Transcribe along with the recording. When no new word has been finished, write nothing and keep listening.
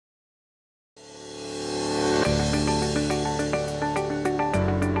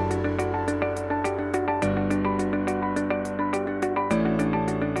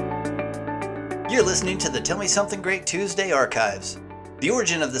You're listening to the Tell Me Something Great Tuesday archives. The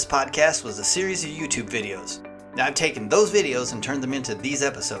origin of this podcast was a series of YouTube videos. Now I've taken those videos and turned them into these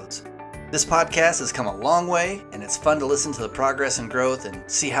episodes. This podcast has come a long way, and it's fun to listen to the progress and growth and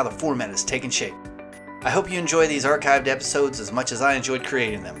see how the format has taken shape. I hope you enjoy these archived episodes as much as I enjoyed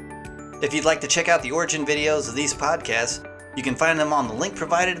creating them. If you'd like to check out the origin videos of these podcasts, you can find them on the link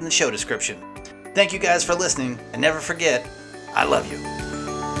provided in the show description. Thank you guys for listening, and never forget, I love you.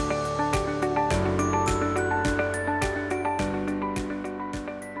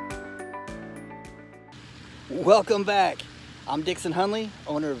 Welcome back. I'm Dixon Hunley,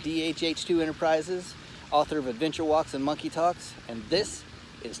 owner of DHH2 Enterprises, author of Adventure Walks and Monkey Talks, and this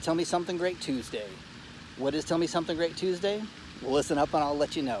is Tell Me Something Great Tuesday. What is Tell Me Something Great Tuesday? Well, listen up and I'll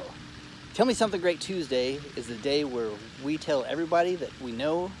let you know. Tell Me Something Great Tuesday is the day where we tell everybody that we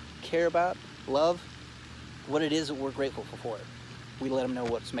know, care about, love, what it is that we're grateful for. We let them know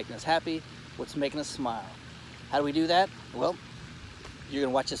what's making us happy, what's making us smile. How do we do that? Well, you're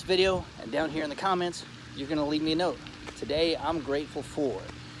going to watch this video, and down here in the comments, you're going to leave me a note. Today, I'm grateful for.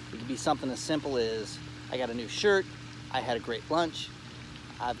 It could be something as simple as, I got a new shirt, I had a great lunch,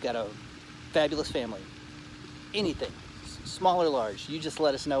 I've got a fabulous family. Anything, small or large, you just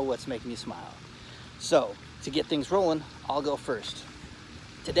let us know what's making you smile. So, to get things rolling, I'll go first.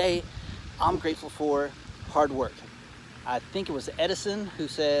 Today, I'm grateful for hard work. I think it was Edison who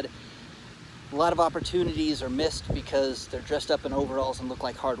said, a lot of opportunities are missed because they're dressed up in overalls and look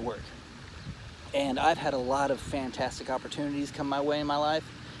like hard work. And I've had a lot of fantastic opportunities come my way in my life,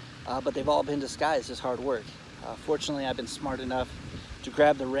 but they've all been disguised as hard work. Fortunately, I've been smart enough to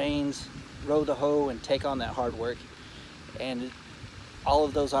grab the reins, row the hoe, and take on that hard work. And all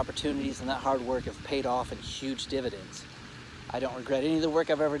of those opportunities and that hard work have paid off in huge dividends. I don't regret any of the work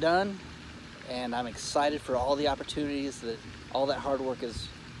I've ever done, and I'm excited for all the opportunities that all that hard work has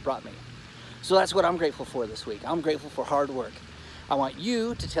brought me. So that's what I'm grateful for this week. I'm grateful for hard work. I want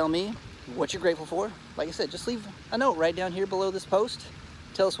you to tell me what you're grateful for. Like I said, just leave a note right down here below this post.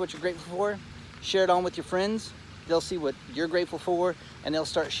 Tell us what you're grateful for. Share it on with your friends. They'll see what you're grateful for, and they'll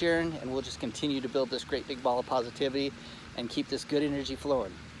start sharing, and we'll just continue to build this great big ball of positivity and keep this good energy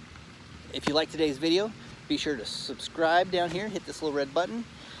flowing. If you like today's video, be sure to subscribe down here. Hit this little red button.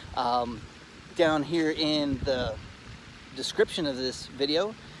 Down here in the description of this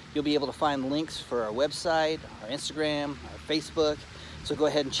video, you'll be able to find links for our website, our Instagram, our Facebook. So go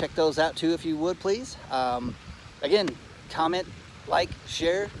ahead and check those out too, if you would, please. Again, comment, like,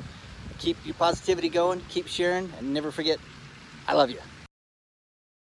 share, keep your positivity going, keep sharing, and never forget, I love you.